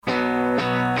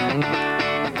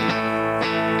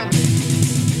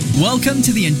Welcome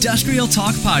to the Industrial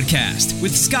Talk Podcast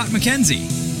with Scott McKenzie.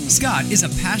 Scott is a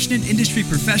passionate industry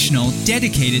professional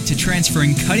dedicated to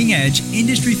transferring cutting-edge,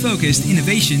 industry-focused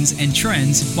innovations and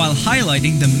trends while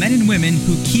highlighting the men and women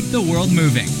who keep the world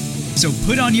moving. So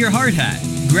put on your hard hat,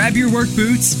 grab your work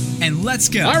boots, and let's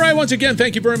go. All right, once again,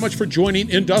 thank you very much for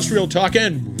joining Industrial Talk,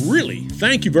 and really,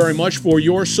 thank you very much for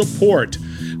your support.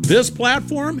 This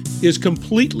platform is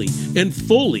completely and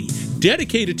fully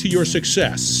dedicated to your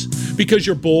success because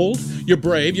you're bold, you're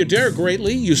brave, you dare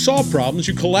greatly, you solve problems,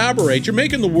 you collaborate, you're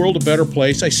making the world a better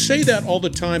place. I say that all the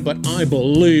time, but I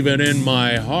believe it in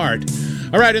my heart.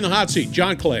 All right, in the hot seat,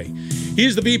 Jon Clay.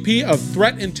 He's the VP of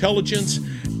Threat Intelligence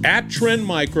at Trend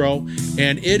Micro,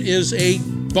 and it is a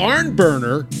barn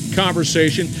burner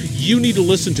conversation. You need to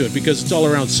listen to it because it's all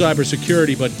around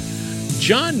cybersecurity, but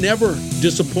Jon never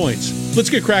disappoints. Let's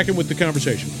get cracking with the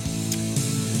conversation.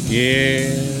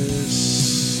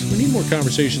 Yes, we need more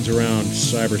conversations around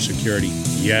cybersecurity.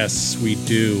 Yes, we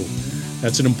do.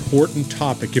 That's an important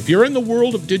topic. If you're in the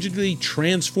world of digitally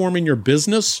transforming your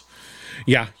business,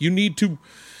 you need to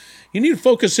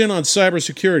focus in on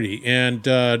cybersecurity. And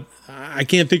I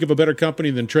can't think of a better company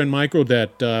than Trend Micro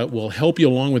that will help you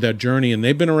along with that journey. And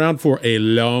they've been around for a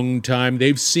long time.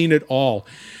 They've seen it all.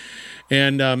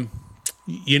 And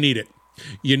you need it.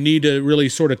 You need to really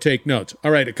sort of take notes.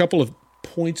 All right, a couple of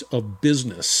points of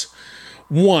business.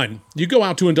 One, you go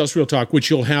out to Industrial Talk, which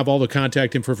you'll have all the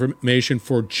contact information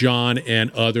for Jon and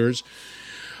others.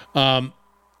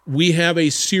 We have a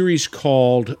series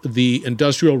called the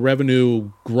Industrial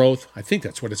Revenue Growth. I think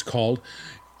that's what it's called.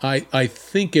 I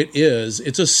think it is.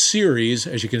 It's a series,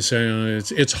 as you can say.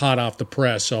 It's hot off the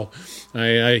press, so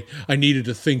I needed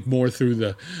to think more through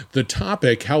the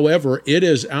topic. However, it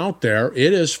is out there.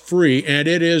 It is free, and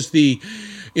it is the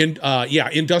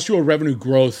Industrial Revenue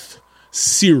Growth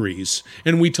series.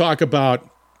 And we provide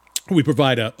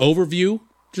an overview.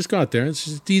 Just go out there. It's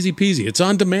just easy peasy. It's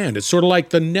on demand. It's sort of like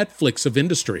the Netflix of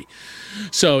industry.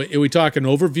 So we talk an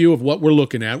overview of what we're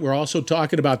looking at. We're also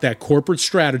talking about that corporate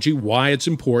strategy, why it's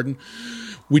important.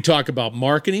 We talk about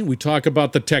marketing. We talk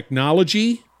about the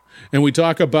technology. And we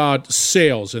talk about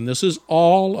sales. And this is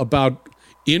all about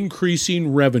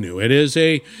increasing revenue. It is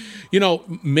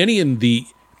many in the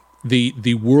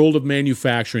world of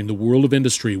manufacturing, the world of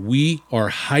industry, we are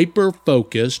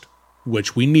hyper-focused,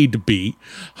 which we need to be,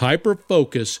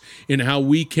 hyper-focused in how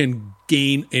we can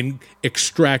gain and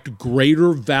extract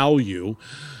greater value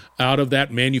out of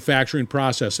that manufacturing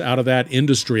process, out of that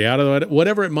industry, out of that,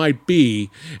 whatever it might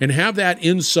be, and have that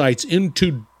insights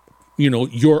into,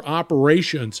 your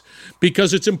operations,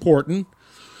 because it's important.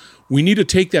 We need to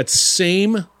take that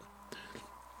same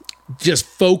just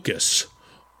focus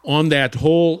on that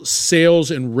whole sales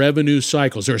and revenue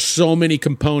cycles. There are so many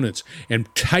components, and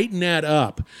tighten that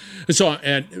up.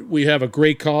 And we have a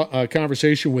great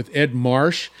conversation with Ed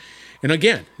Marsh. And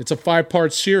again, it's a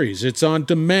 5-part series. It's on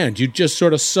demand. You just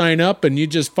sort of sign up and you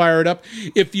just fire it up.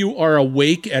 If you are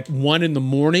awake at 1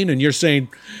 a.m. and you're saying,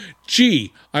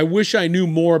 gee, I wish I knew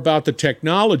more about the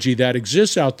technology that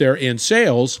exists out there in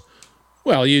sales,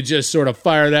 well, you just sort of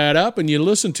fire that up and you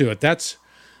listen to it. That's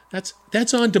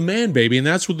on demand, baby, and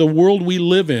that's what the world we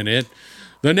live in.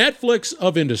 The Netflix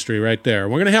of industry right there.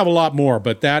 We're going to have a lot more,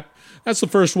 but that's the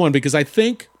first one, because I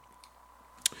think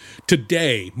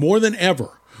today, more than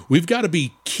ever, we've got to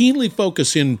be keenly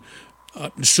focused in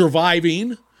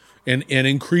surviving and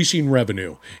increasing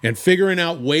revenue and figuring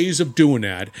out ways of doing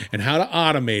that and how to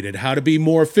automate it, how to be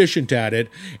more efficient at it,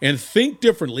 and think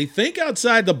differently, think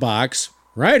outside the box.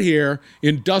 Right here,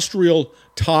 Industrial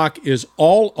Talk is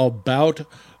all about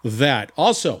that.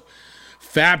 Also,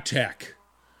 FabTech.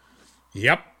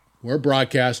 Yep, we're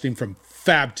broadcasting from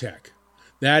FabTech.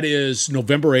 That is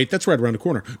November 8th. That's right around the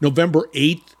corner. November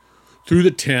 8th through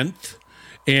the 10th,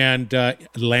 and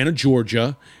Atlanta,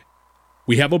 Georgia.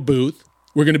 We have a booth.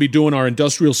 We're going to be doing our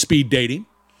industrial speed dating,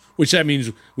 which that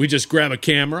means we just grab a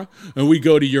camera and we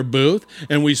go to your booth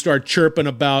and we start chirping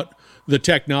about the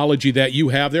technology that you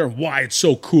have there, why it's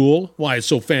so cool, why it's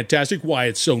so fantastic, why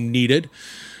it's so needed.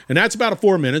 And that's about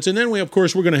 4 minutes. And then we're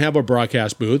going to have a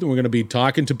broadcast booth, and we're going to be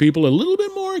talking to people a little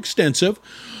bit more extensive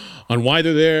on why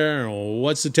they're there,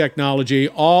 what's the technology,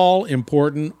 all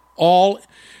important, all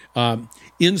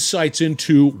insights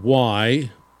into why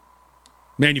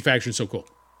manufacturing is so cool.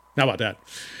 How about that?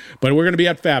 But we're going to be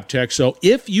at FabTech. So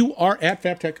if you are at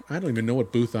FabTech, I don't even know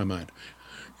what booth I'm at.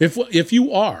 If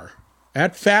you are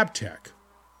at FabTech,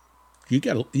 you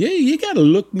gotta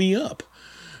look me up.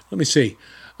 Let me see.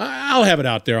 I'll have it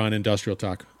out there on Industrial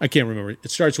Talk. I can't remember.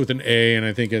 It starts with an A, and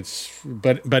I think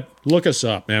but look us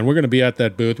up, man. We're going to be at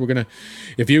that booth.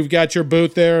 If you've got your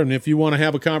booth there, and if you want to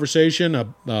have a conversation,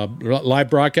 a live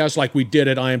broadcast like we did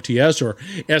at IMTS or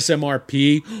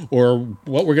SMRP or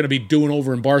what we're going to be doing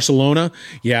over in Barcelona,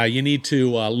 yeah, you need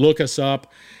to look us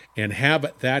up and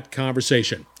have that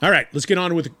conversation. All right, let's get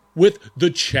on with the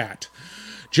chat.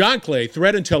 Jon Clay,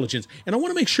 Threat Intelligence, and I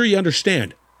want to make sure you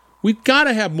understand. We've got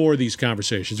to have more of these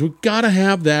conversations. We've got to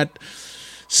have that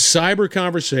cyber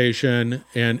conversation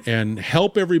and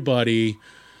help everybody,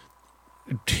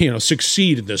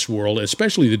 succeed in this world,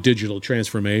 especially the digital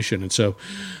transformation. And so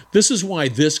this is why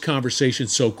this conversation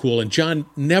is so cool. And Jon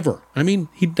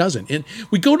he doesn't. And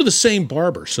we go to the same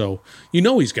barber, so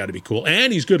he's got to be cool.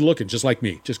 And he's good looking, just like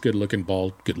me. Just good looking,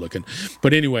 bald, good looking.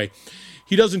 But anyway,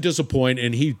 he doesn't disappoint,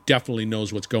 and he definitely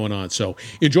knows what's going on. So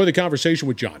enjoy the conversation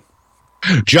with Jon.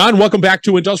 Jon, welcome back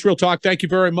to Industrial Talk. Thank you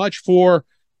very much for,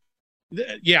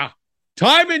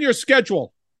 time in your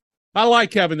schedule. I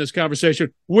like having this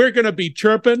conversation. We're going to be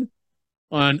chirping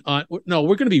we're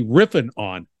going to be riffing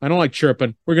on. I don't like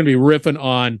chirping. We're going to be riffing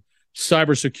on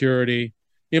cybersecurity,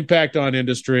 impact on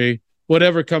industry,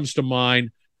 whatever comes to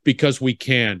mind, because we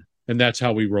can, and that's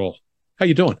how we roll. How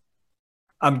you doing?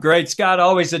 I'm great, Scott.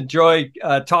 Always enjoy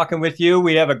talking with you.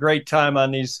 We have a great time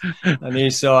on these.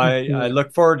 So I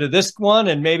look forward to this one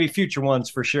and maybe future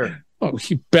ones for sure. Oh,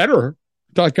 you better.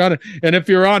 Doggone it. And if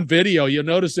you're on video, you'll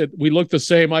notice that we look the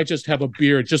same. I just have a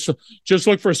beard. Just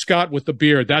look for Scott with the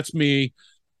beard. That's me.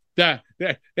 And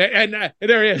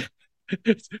there he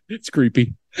is. It's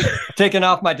creepy. Taking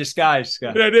off my disguise,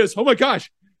 Scott. It is. Oh my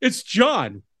gosh, it's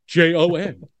Jon.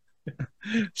 Jon.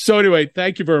 So anyway,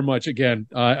 thank you very much again.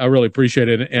 I really appreciate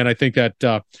it. And I think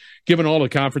that given all the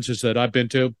conferences that I've been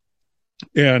to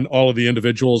and all of the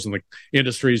individuals and the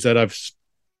industries that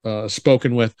I've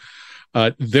spoken with,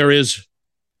 there is,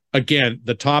 again,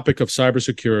 the topic of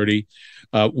cybersecurity.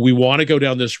 We want to go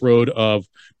down this road of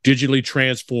digitally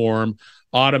transform,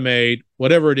 automate,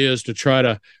 whatever it is to try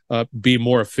to be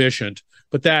more efficient.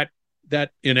 But that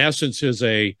in essence is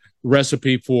a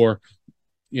recipe for,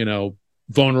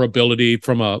 vulnerability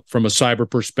from a cyber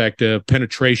perspective,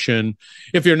 penetration.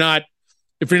 If you're not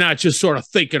just sort of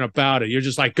thinking about it, you're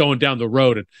just like going down the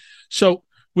road. And so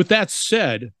with that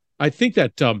said, I think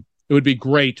that it would be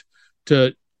great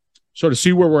to sort of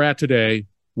see where we're at today,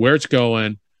 where it's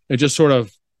going, and just sort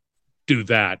of do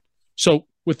that. So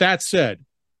with that said,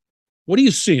 what are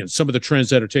you seeing, some of the trends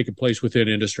that are taking place within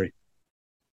industry?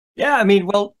 Yeah,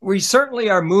 we certainly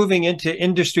are moving into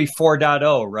Industry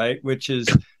 4.0, right? Which is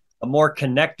a more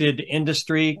connected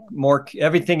industry.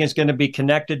 Everything is going to be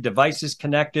connected, devices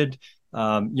connected.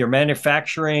 Your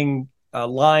manufacturing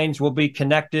lines will be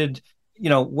connected.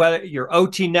 Whether your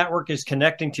OT network is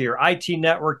connecting to your IT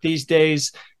network these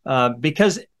days,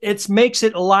 because it makes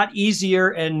it a lot easier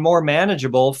and more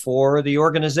manageable for the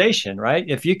organization, right?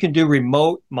 If you can do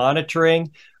remote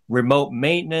monitoring, remote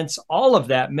maintenance, all of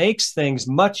that makes things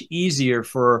much easier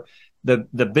for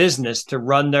the business to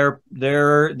run their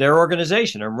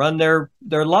organization and run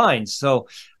their lines. So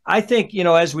I think,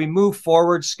 as we move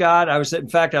forward, Scott, I was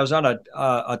on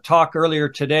a talk earlier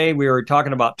today. We were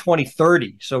talking about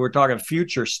 2030. So we're talking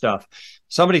future stuff.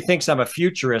 Somebody thinks I'm a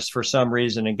futurist for some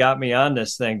reason and got me on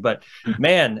this thing. But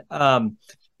man,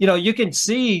 you can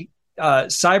see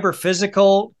cyber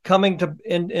physical coming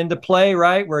into play,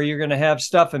 right? Where you're going to have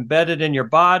stuff embedded in your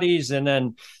bodies, and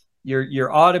then you're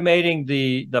automating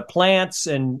the plants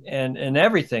and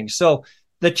everything. So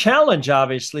the challenge,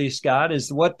 obviously, Scott,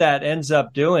 is what that ends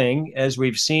up doing, as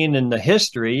we've seen in the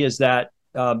history, is that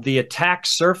the attack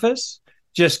surface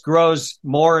just grows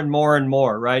more and more and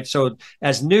more, right? So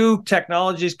as new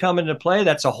technologies come into play,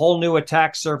 that's a whole new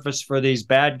attack surface for these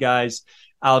bad guys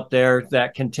out there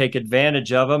that can take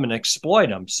advantage of them and exploit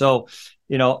them. So,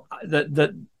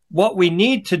 what we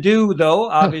need to do, though,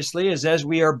 obviously, is as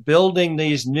we are building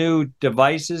these new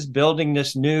devices, building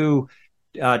this new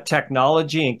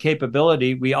technology and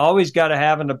capability, we always got to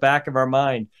have in the back of our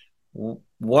mind,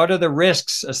 what are the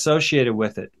risks associated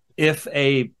with it? If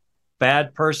a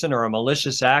bad person or a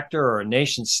malicious actor or a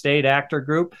nation state actor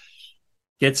group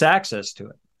gets access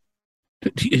to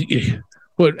it.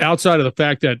 But outside of the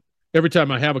fact that every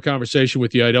time I have a conversation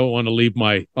with you, I don't want to leave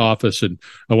my office and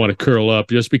I want to curl up,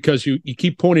 just because you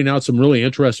keep pointing out some really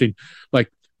interesting, like,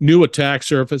 new attack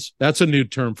surface. That's a new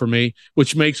term for me,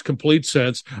 which makes complete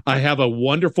sense. I have a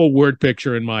wonderful word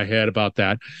picture in my head about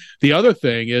that. The other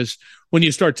thing is when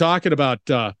you start talking about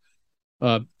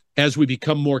as we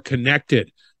become more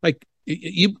connected, like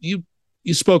you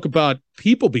spoke about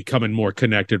people becoming more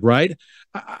connected, right?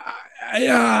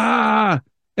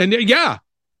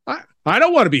 I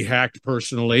don't want to be hacked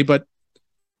personally, but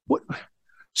what?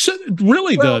 So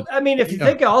really, if you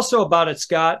think also about it,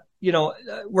 Scott,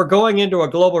 we're going into a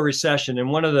global recession, and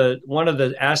one of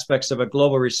the aspects of a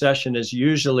global recession is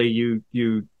usually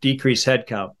you decrease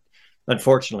headcount,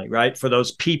 unfortunately, right, for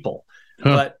those people.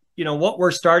 But what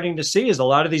we're starting to see is a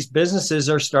lot of these businesses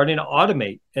are starting to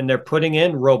automate, and they're putting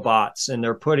in robots, and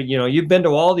they're putting, you've been to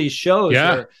all these shows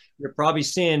where you're probably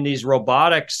seeing these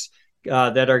robotics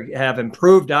that have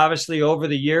improved obviously over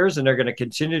the years, and they're going to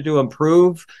continue to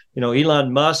improve.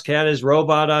 Elon Musk had his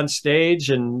robot on stage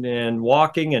and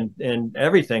walking and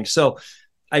everything. So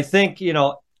I think,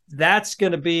 that's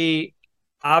going to be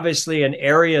obviously an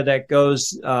area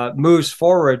that moves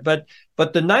forward.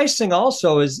 But the nice thing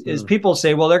also is people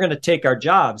say, well, they're going to take our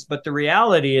jobs. But the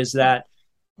reality is that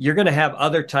you're going to have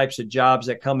other types of jobs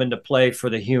that come into play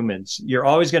for the humans. You're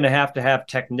always going to have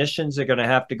technicians. They're going to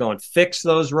have to go and fix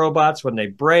those robots when they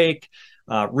break,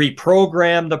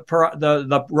 reprogram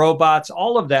the robots.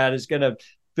 All of that is going to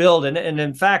build. And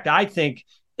in fact, I think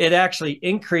it actually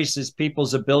increases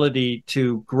people's ability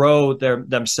to grow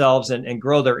themselves and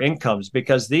grow their incomes,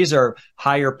 because these are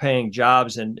higher paying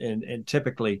jobs and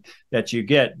typically that you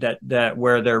get that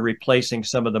where they're replacing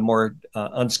some of the more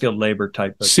unskilled labor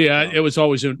type of it was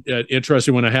always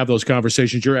interesting when I have those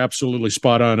conversations. You're absolutely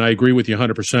spot on. I agree with you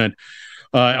 100%.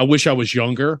 I wish I was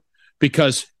younger,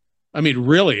 because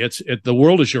really the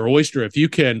world is your oyster. If you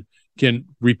can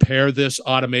repair this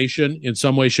automation in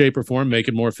some way, shape, or form, make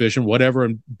it more efficient, whatever,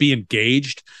 and be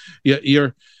engaged,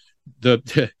 your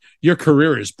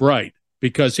career is bright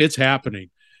because it's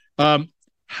happening.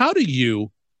 How do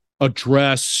you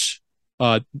address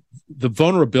the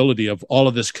vulnerability of all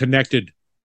of this connected,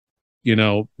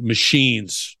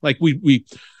 machines? Like we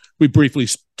briefly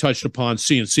touched upon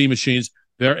CNC machines.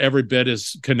 They're every bit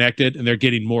as connected, and they're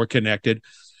getting more connected.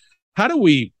 How do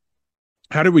we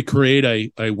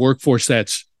create a workforce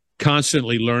that's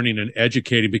constantly learning and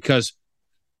educating? Because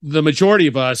the majority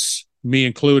of us, me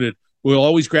included, will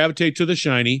always gravitate to the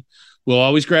shiny. We'll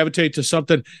always gravitate to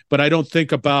something, but I don't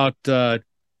think about the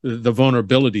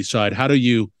vulnerability side. How do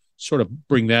you sort of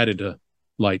bring that into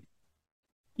light?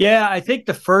 Yeah, I think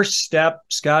the first step,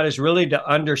 Scott, is really to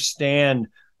understand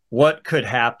what could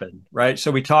happen, right?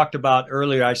 So we talked about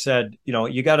earlier, I said,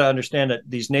 you got to understand that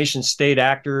these nation state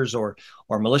actors or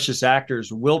malicious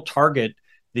actors will target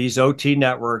these OT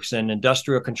networks and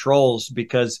industrial controls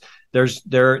because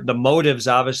the motives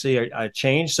obviously are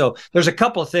changed. So there's a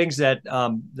couple of things that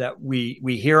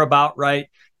we hear about, right?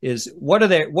 Is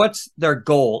what's their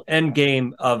goal, end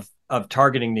game of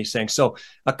targeting these things? So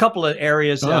a couple of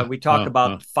areas we talk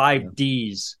about 5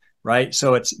 Ds, right?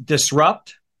 So it's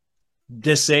disrupt,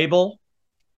 disable,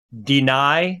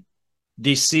 deny,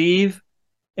 deceive,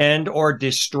 and or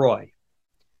destroy.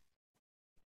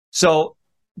 So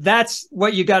that's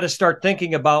what you got to start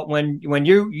thinking about when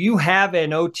you have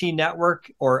an OT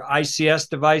network or ICS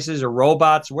devices or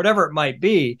robots, whatever it might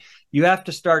be. You have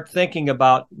to start thinking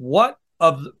about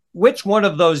which one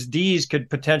of those Ds could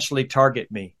potentially target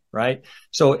me, right?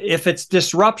 So if it's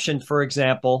disruption, for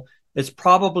example, it's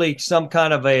probably some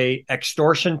kind of a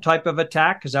extortion type of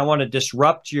attack, because I want to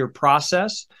disrupt your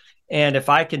process. And if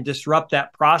I can disrupt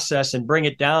that process and bring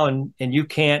it down and you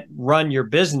can't run your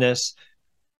business,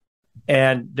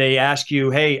 and they ask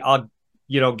you, hey,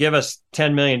 give us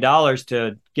 $10 million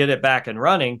to get it back and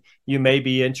running, you may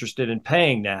be interested in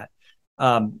paying that.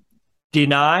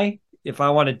 Deny. If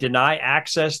I want to deny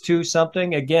access to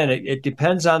something, again, it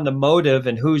depends on the motive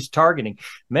and who's targeting. In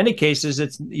many cases,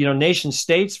 it's, nation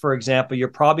states, for example, you're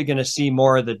probably going to see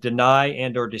more of the deny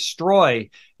and or destroy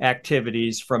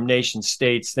activities from nation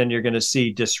states than you're going to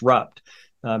see disrupt.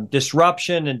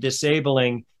 Disruption and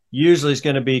disabling usually is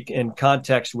going to be in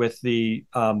context with the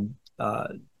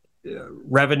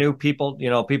revenue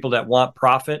people, people that want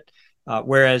profit,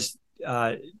 whereas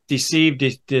deceive,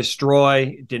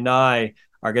 destroy, deny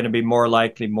are going to be more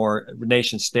likely more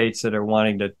nation states that are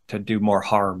wanting to do more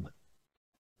harm.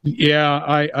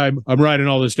 Yeah, I'm writing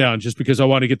all this down just because I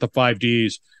want to get the 5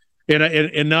 Ds.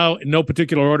 And now, in no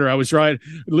particular order, I was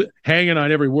hanging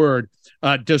on every word.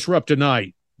 Disrupt,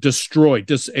 deny, destroy,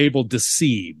 disable,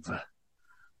 deceive.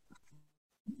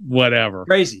 Whatever.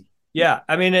 Crazy. Yeah.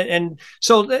 And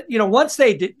so, once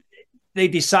they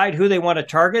decide who they want to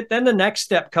target, then the next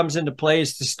step comes into play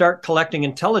is to start collecting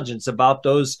intelligence about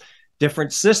those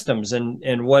different systems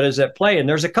and what is at play. And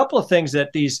there's a couple of things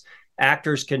that these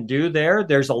actors can do there.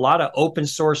 There's a lot of open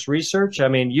source research.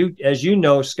 As you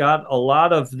know, Scott, a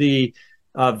lot of the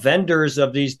vendors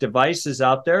of these devices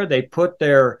out there, they put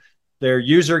their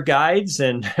user guides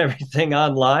and everything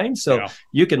online. So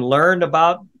you can learn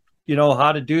about,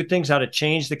 how to do things, how to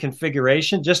change the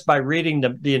configuration just by reading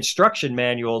the instruction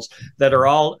manuals that are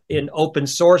all in open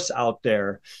source out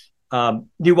there.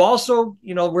 You also,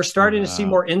 we're starting to see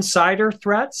more insider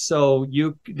threats. So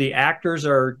the actors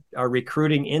are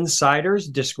recruiting insiders,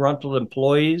 disgruntled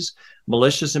employees,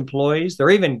 malicious employees. They're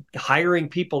even hiring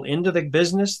people into the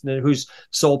business whose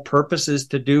sole purpose is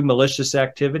to do malicious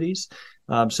activities.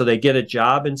 So they get a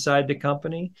job inside the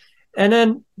company. And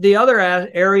then the other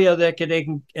area that they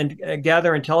can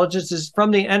gather intelligence is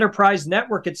from the enterprise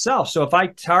network itself. So if I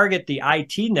target the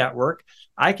IT network,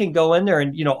 I can go in there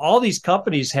and, all these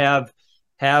companies have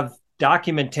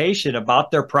documentation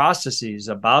about their processes,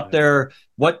 about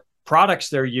what products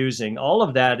they're using. All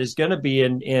of that is going to be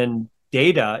in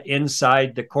data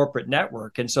inside the corporate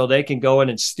network. And so they can go in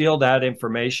and steal that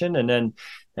information. And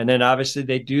then obviously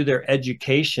they do their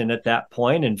education at that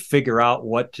point and figure out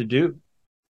what to do.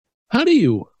 How do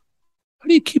you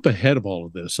keep ahead of all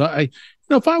of this?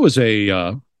 If I was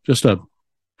just a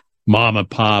mom and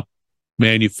pop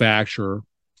manufacturer,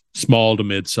 small to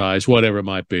mid-size, whatever it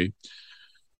might be,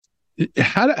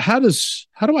 how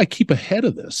do I keep ahead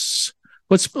of this?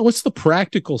 What's the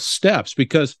practical steps?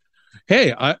 Because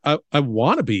hey, I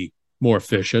want to be more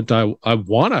efficient. I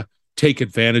want to take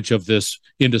advantage of this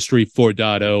Industry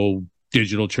 4.0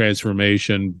 digital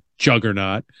transformation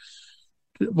juggernaut.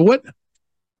 What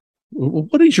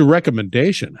is your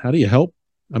recommendation? How do you help?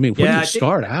 I mean, where do you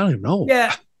start? I don't even know.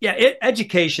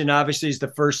 Education obviously is the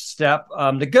first step.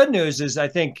 The good news is I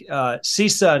think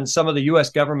CISA and some of the U.S.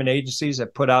 government agencies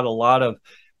have put out a lot of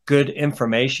good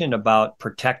information about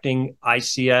protecting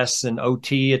ICS and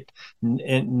OT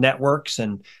networks.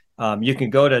 And you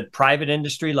can go to private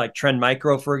industry like Trend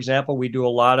Micro, for example. We do a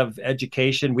lot of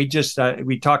education. We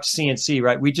talked CNC,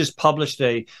 right? We just published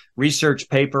a research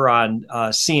paper on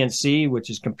CNC,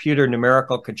 which is computer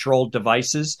numerical controlled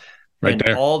devices. Right and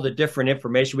there. All the different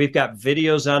information. We've got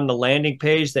videos on the landing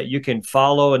page that you can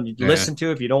follow and listen to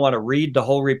if you don't want to read the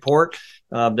whole report.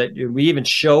 That we even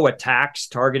show attacks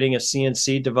targeting a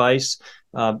CNC device.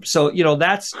 So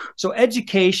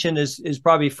education is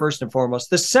probably first and foremost.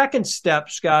 The second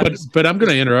step, Scott. But I'm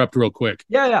going to interrupt real quick.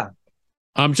 Yeah.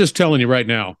 I'm just telling you right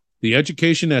now, the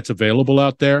education that's available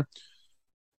out there,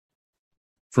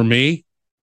 for me,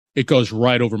 it goes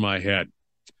right over my head.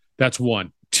 That's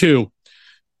one. Two,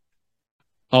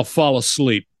 I'll fall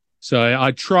asleep. So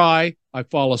I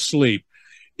fall asleep.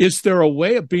 Is there a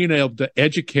way of being able to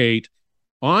educate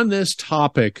on this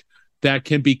topic that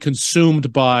can be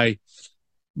consumed by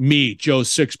me, Joe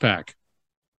Sixpack?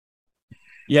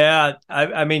 Yeah,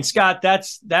 I mean, Scott,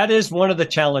 that is one of the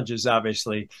challenges,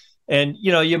 obviously. And,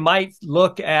 you might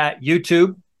look at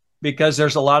YouTube because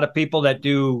there's a lot of people that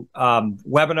do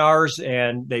webinars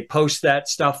and they post that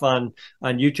stuff on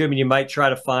YouTube, and you might try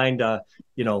to find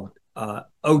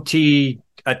OT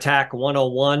attack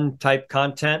 101 type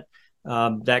content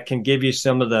that can give you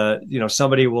some of the,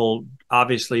 somebody will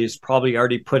obviously has probably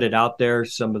already put it out there,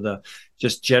 some of the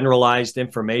just generalized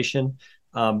information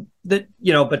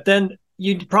but then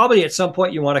you probably at some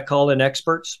point you want to call in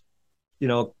experts,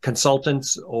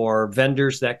 consultants or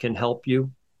vendors that can help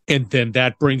you. And then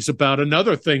that brings about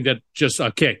another thing that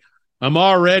I'm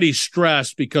already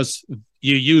stressed because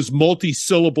you use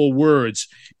multi-syllable words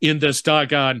in this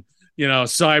doggone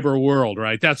cyber world,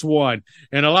 right? That's one.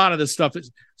 And a lot of this stuff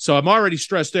so I'm already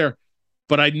stressed there,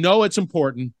 but I know it's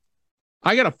important.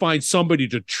 I got to find somebody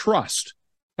to trust.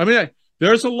 I mean,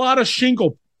 there's a lot of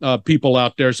shingle people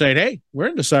out there saying, hey, we're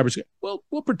into cybersecurity. Well,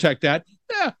 we'll protect that.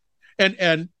 Yeah.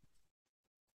 And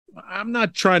I'm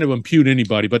not trying to impute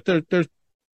anybody, but there's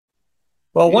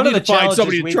one of the challenges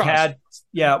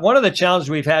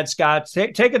we've had, Scott,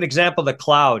 take an example of the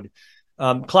cloud.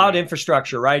 Cloud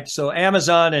infrastructure, right? So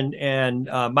Amazon and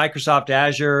Microsoft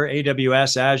Azure,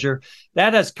 AWS Azure,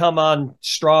 that has come on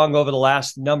strong over the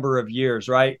last number of years,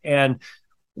 right? And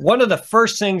one of the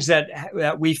first things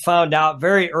that we found out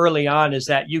very early on is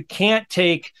that you can't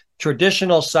take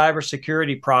traditional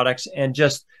cybersecurity products and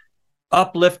just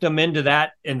uplift them into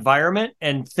that environment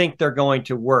and think they're going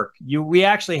to work. We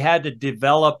actually had to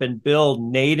develop and build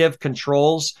native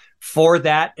controls for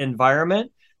that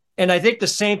environment. And I think the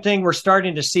same thing we're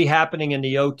starting to see happening in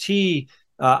the OT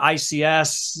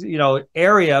ICS,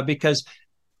 area, because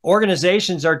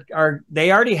organizations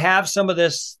they already have some of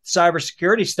this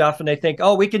cybersecurity stuff, and they think,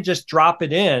 oh, we can just drop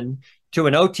it in to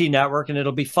an OT network and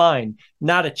it'll be fine.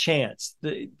 Not a chance.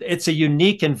 It's a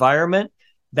unique environment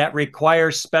that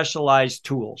requires specialized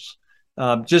tools,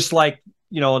 just like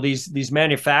these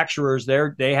manufacturers,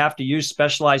 they have to use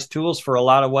specialized tools for a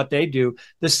lot of what they do.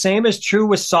 The same is true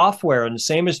with software, and the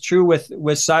same is true with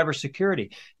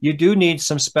cybersecurity. You do need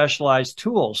some specialized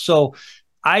tools. So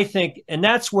I think, and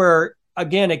that's where,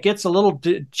 again, it gets a little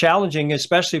challenging,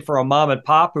 especially for a mom and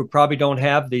pop who probably don't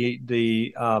have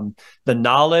the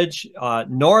knowledge,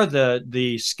 nor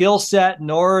the skill set,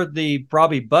 nor the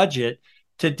probably budget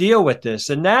to deal with this.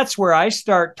 And that's where I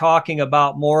start talking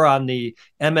about more on the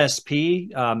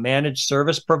MSP, managed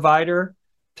service provider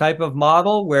type of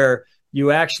model, where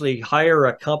you actually hire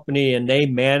a company and they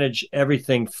manage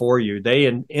everything for you. They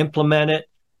implement it,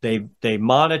 they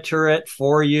monitor it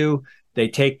for you, they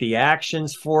take the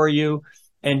actions for you,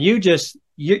 and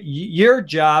your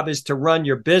job is to run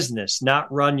your business,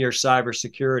 not run your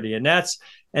cybersecurity.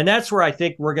 And that's where I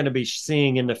think we're going to be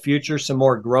seeing in the future some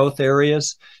more growth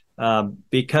areas.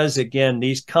 Because again,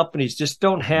 these companies just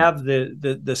don't have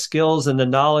the skills and the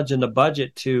knowledge and the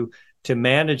budget to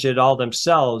manage it all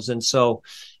themselves. And so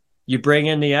you bring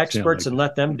in the experts and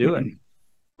let them do it.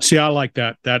 See, I like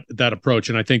that approach,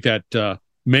 and I think that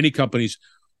many companies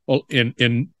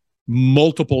in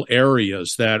multiple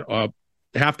areas that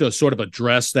have to sort of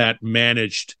address that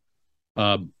managed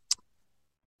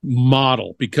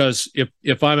model. Because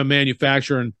if I'm a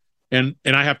manufacturer and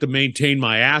I have to maintain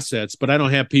my assets, but I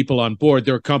don't have people on board,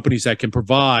 there are companies that can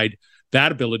provide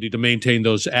that ability to maintain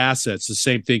those assets. The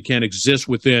same thing can exist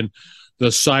within the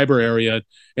cyber area.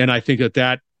 And I think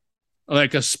that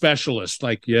like a specialist,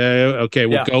 like, we'll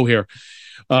go here.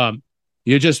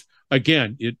 You just,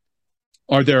 again,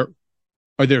 are there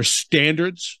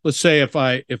standards? Let's say if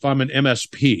I'm an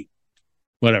MSP,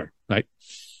 whatever, right?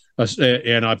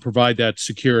 And I provide that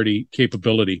security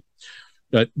capability,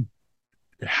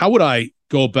 how would I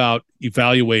go about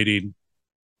evaluating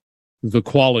the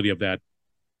quality of that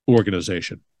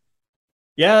organization?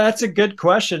 Yeah, that's a good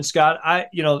question, Scott.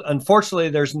 Unfortunately,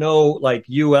 there's no like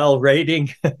UL rating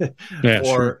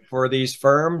for these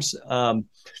firms.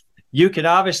 You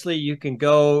can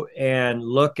go and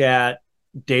look at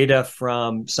data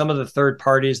from some of the third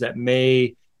parties that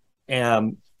may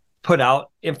put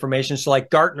out information. So, like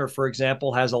Gartner, for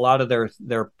example, has a lot of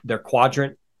their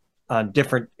quadrant on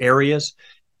different areas.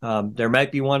 There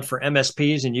might be one for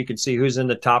MSPs, and you can see who's in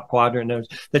the top quadrant.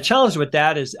 The challenge with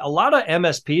that is a lot of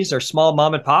MSPs are small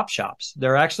mom and pop shops.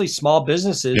 They're actually small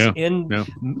businesses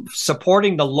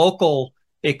supporting the local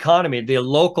economy, the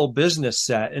local business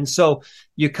set. And so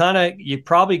you're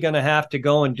probably going to have to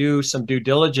go and do some due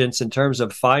diligence in terms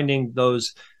of finding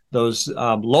those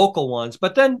local ones.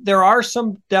 But then there are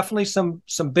definitely some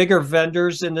bigger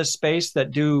vendors in this space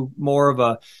that do more of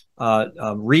a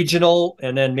regional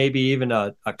and then maybe even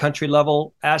a country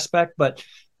level aspect. But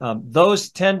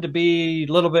those tend to be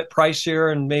a little bit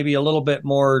pricier and maybe a little bit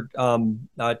more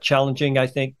challenging, I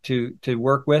think, to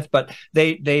work with. But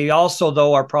they also,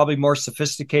 though, are probably more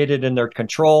sophisticated in their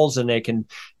controls, and they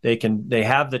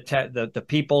have the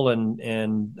people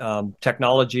and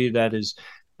technology that is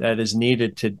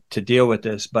needed to deal with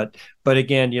this. But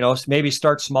again, maybe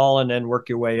start small and then work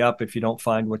your way up if you don't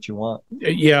find what you want.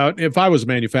 Yeah, if I was a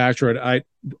manufacturer,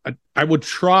 I would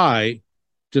try.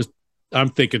 I'm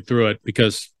thinking through it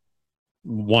because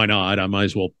why not? I might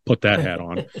as well put that hat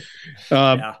on.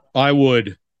 I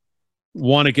would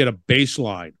want to get a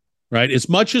baseline, right? As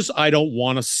much as I don't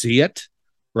want to see it,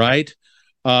 right?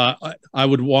 I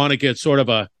would want to get sort of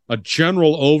a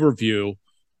general overview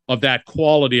of that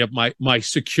quality of my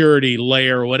security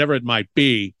layer, or whatever it might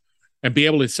be, and be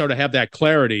able to sort of have that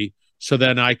clarity, so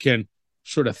then I can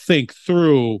sort of think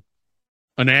through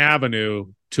an avenue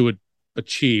to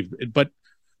achieve. But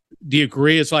do you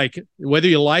agree? It's like, whether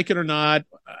you like it or not,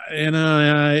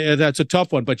 that's a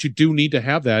tough one, but you do need to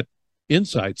have that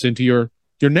insights into your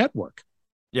network.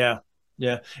 Yeah.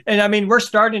 Yeah. And I mean, we're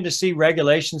starting to see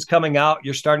regulations coming out.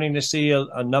 You're starting to see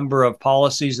a number of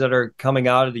policies that are coming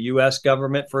out of the U.S.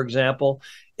 government, for example,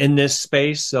 in this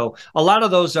space. So a lot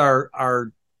of those are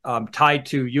tied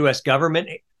to U.S. government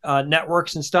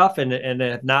networks and stuff, and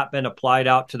have not been applied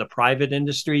out to the private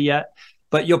industry yet.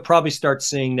 But you'll probably start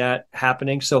seeing that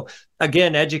happening. So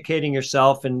again, educating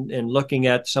yourself and looking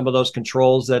at some of those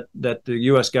controls that the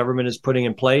U.S. government is putting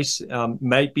in place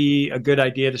might be a good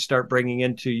idea to start bringing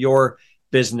into your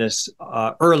business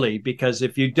early, because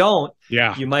if you don't,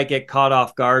 you might get caught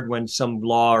off guard when some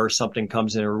law or something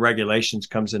comes in, or regulations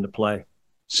comes into play.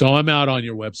 So I'm out on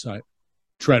your website,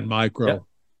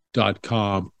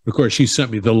 trendmicro.com. Of course, she sent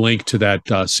me the link to that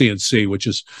CNC, which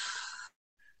is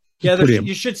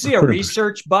you should see a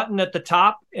research button at the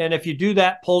top, and if you do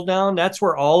that pull down, that's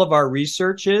where all of our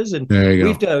research is. And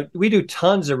we do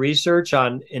tons of research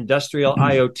on industrial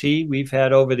IoT. We've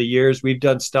had over the years. We've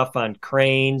done stuff on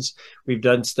cranes. We've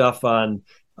done stuff on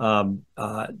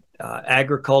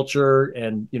agriculture,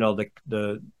 and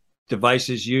the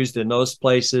devices used in those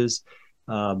places.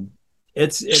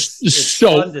 It's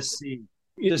fun to see.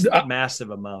 Just massive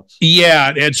amounts.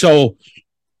 Yeah. And so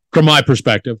from my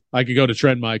perspective, I could go to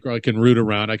Trend Micro, I can root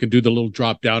around, I can do the little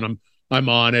drop down. I'm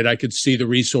on it. I can see the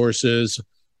resources.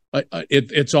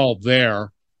 It's all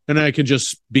there. And I can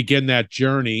just begin that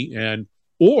journey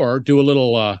or do a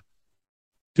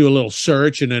little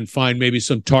search and then find maybe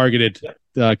some targeted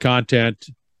content.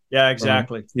 Yeah,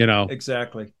 exactly.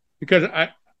 Exactly. Because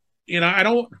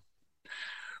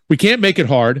we can't make it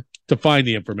hard to find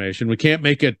the information. We can't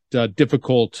make it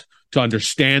difficult to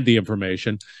understand the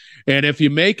information. And if you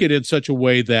make it in such a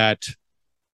way that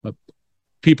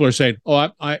people are saying, oh,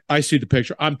 I see the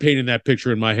picture, I'm painting that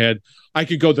picture in my head, I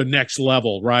could go the next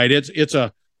level, right? It's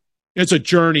a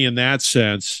journey in that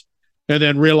sense. And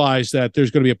then realize that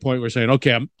there's going to be a point where we're saying,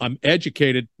 okay, I'm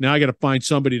educated. Now I got to find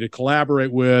somebody to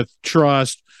collaborate with,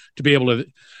 trust, to be able to.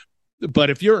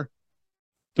 But the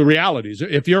reality is,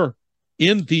 if you're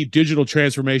in the digital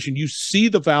transformation, you see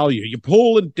the value. You're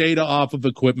pulling data off of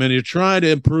equipment. You're trying to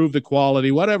improve the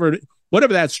quality, whatever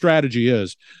that strategy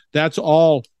is. That's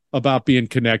all about being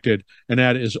connected. And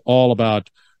that is all about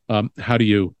how do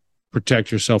you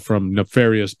protect yourself from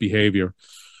nefarious behavior.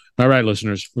 All right,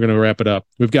 listeners, we're going to wrap it up.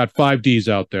 We've got 5 Ds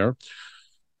out there.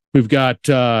 We've got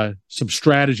some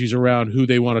strategies around who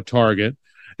they want to target.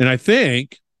 And I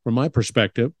think, from my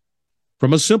perspective,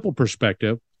 from a simple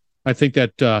perspective, I think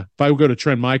that if I would go to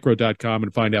trendmicro.com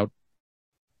and find out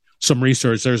some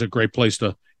research, there's a great place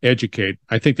to educate.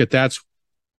 I think that's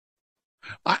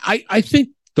I think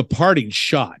the parting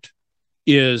shot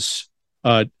is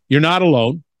you're not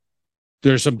alone.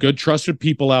 There's some good, trusted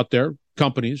people out there,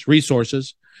 companies,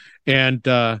 resources, and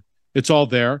it's all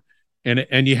there.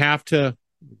 And you have to,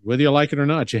 whether you like it or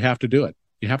not, you have to do it.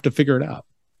 You have to figure it out.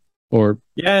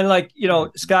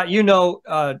 And Scott,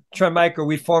 Trend Micro,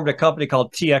 we formed a company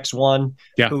called TX1,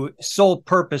 whose sole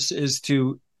purpose is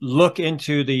to look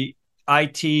into the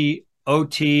IT,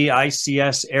 OT,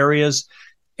 ICS areas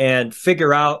and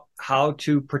figure out how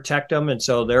to protect them. And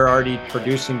so they're already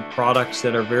producing products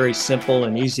that are very simple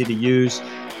and easy to use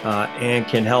and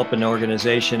can help an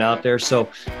organization out there. So,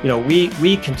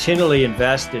 we continually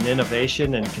invest in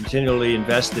innovation and continually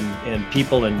invest in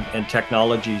people and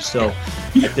technology. So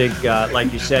I think,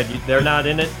 like you said, they're not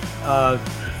in it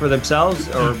for themselves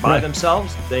or by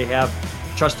themselves. They have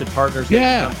trusted partners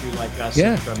that come through like us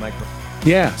at Trend Micro.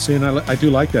 Yeah, see, and I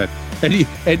do like that.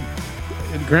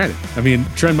 And granted, I mean,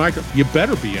 Trend Micro, you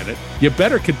better be in it. You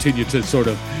better continue to sort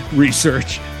of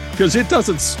research because it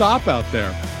doesn't stop out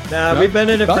there. We've been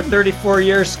in it for 34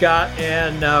 years, Scott,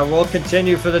 and we'll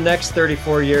continue for the next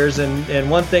 34 years. And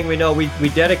one thing we know, we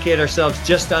dedicate ourselves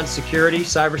just on security,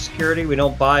 cybersecurity. We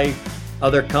don't buy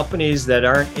other companies that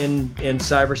aren't in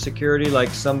cybersecurity like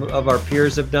some of our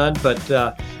peers have done,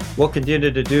 but we'll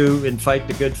continue to do and fight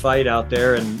the good fight out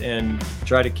there and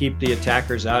try to keep the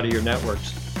attackers out of your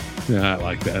networks. Yeah, I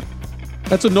like that.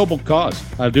 That's a noble cause.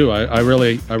 I do. I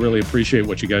really appreciate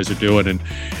what you guys are doing,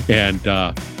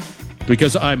 and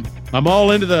because I'm all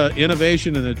into the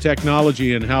innovation and the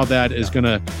technology and how that is going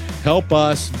to help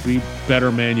us be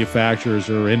better manufacturers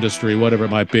or industry, whatever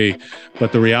it might be.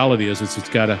 But the reality is,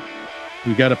 we got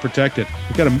to protect it.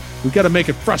 We got to make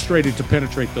it frustrating to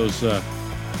penetrate those,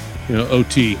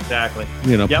 OT. Exactly.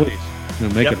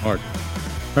 Please, make it hard.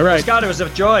 All right, Scott, it was a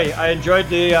joy. I enjoyed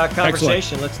the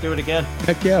conversation. Excellent. Let's do it again.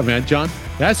 Heck yeah, man. John,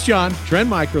 that's John. Trend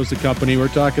Micro's the company. We're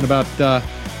talking about a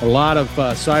lot of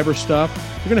cyber stuff.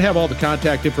 We're going to have all the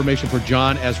contact information for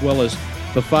John as well as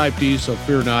the 5 Ds, so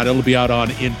fear not. It'll be out on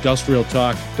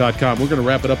industrialtalk.com. We're going to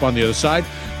wrap it up on the other side.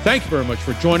 Thank you very much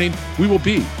for joining. We will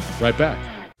be right back.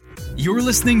 You're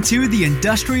listening to the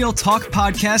Industrial Talk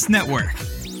Podcast Network.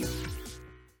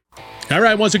 All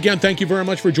right, once again, thank you very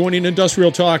much for joining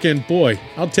Industrial Talk. And boy,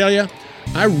 I'll tell you,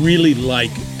 I really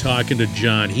like talking to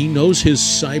John. He knows his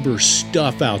cyber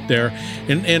stuff out there.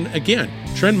 And again,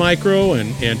 Trend Micro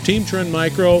and Team Trend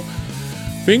Micro,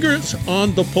 fingers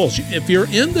on the pulse. If you're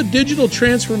in the digital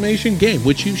transformation game,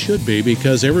 which you should be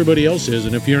because everybody else is,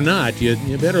 and if you're not,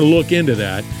 you better look into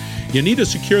that. You need to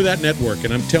secure that network.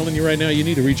 And I'm telling you right now, you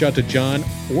need to reach out to John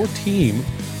or Team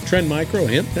Trend Micro,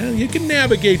 and you can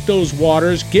navigate those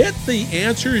waters, get the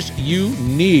answers you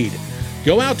need.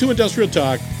 Go out to Industrial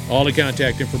Talk, all the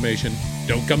contact information.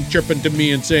 Don't come chirping to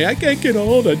me and say, I can't get a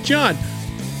hold of John.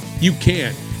 You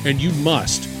can, and you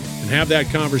must, and have that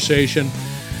conversation.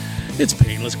 It's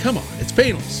painless. Come on, it's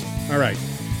painless. All right.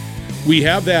 We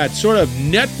have that sort of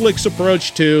Netflix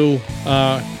approach to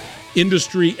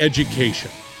industry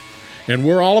education. And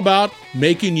we're all about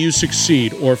making you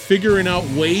succeed or figuring out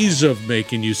ways of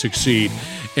making you succeed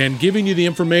and giving you the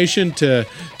information to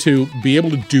be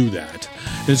able to do that.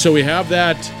 And so we have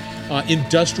that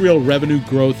industrial revenue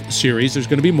growth series. There's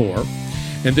going to be more.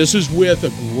 And this is with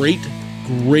a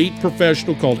great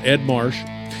professional called Ed Marsh.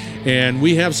 And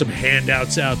we have some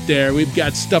handouts out there. We've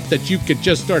got stuff that you could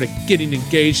just start getting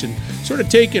engaged and sort of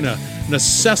taking an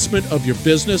assessment of your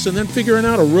business and then figuring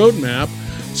out a roadmap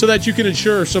so that you can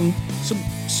ensure some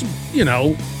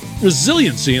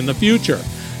resiliency in the future.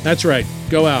 That's right.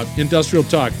 Go out, Industrial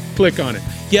Talk, click on it.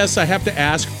 Yes, I have to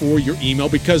ask for your email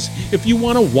because if you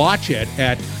want to watch it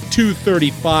at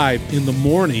 2:35 in the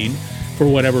morning for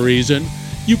whatever reason,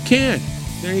 you can.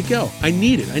 There you go. I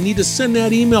need it. I need to send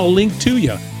that email link to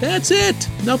you. That's it.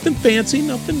 Nothing fancy,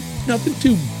 nothing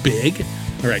too big.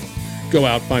 All right, go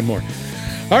out, find more.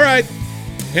 All right,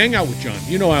 hang out with Jon.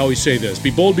 You know I always say this.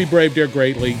 Be bold, be brave, dare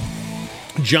greatly.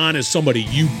 Jon is somebody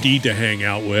you need to hang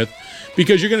out with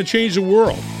because you're going to change the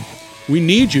world. We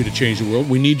need you to change the world.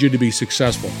 We need you to be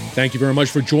successful. Thank you very much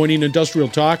for joining Industrial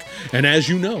Talk. And as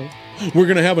you know, we're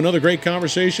going to have another great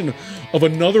conversation of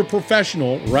another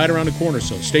professional right around the corner.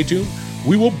 So stay tuned.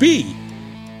 We will be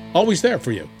always there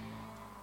for you.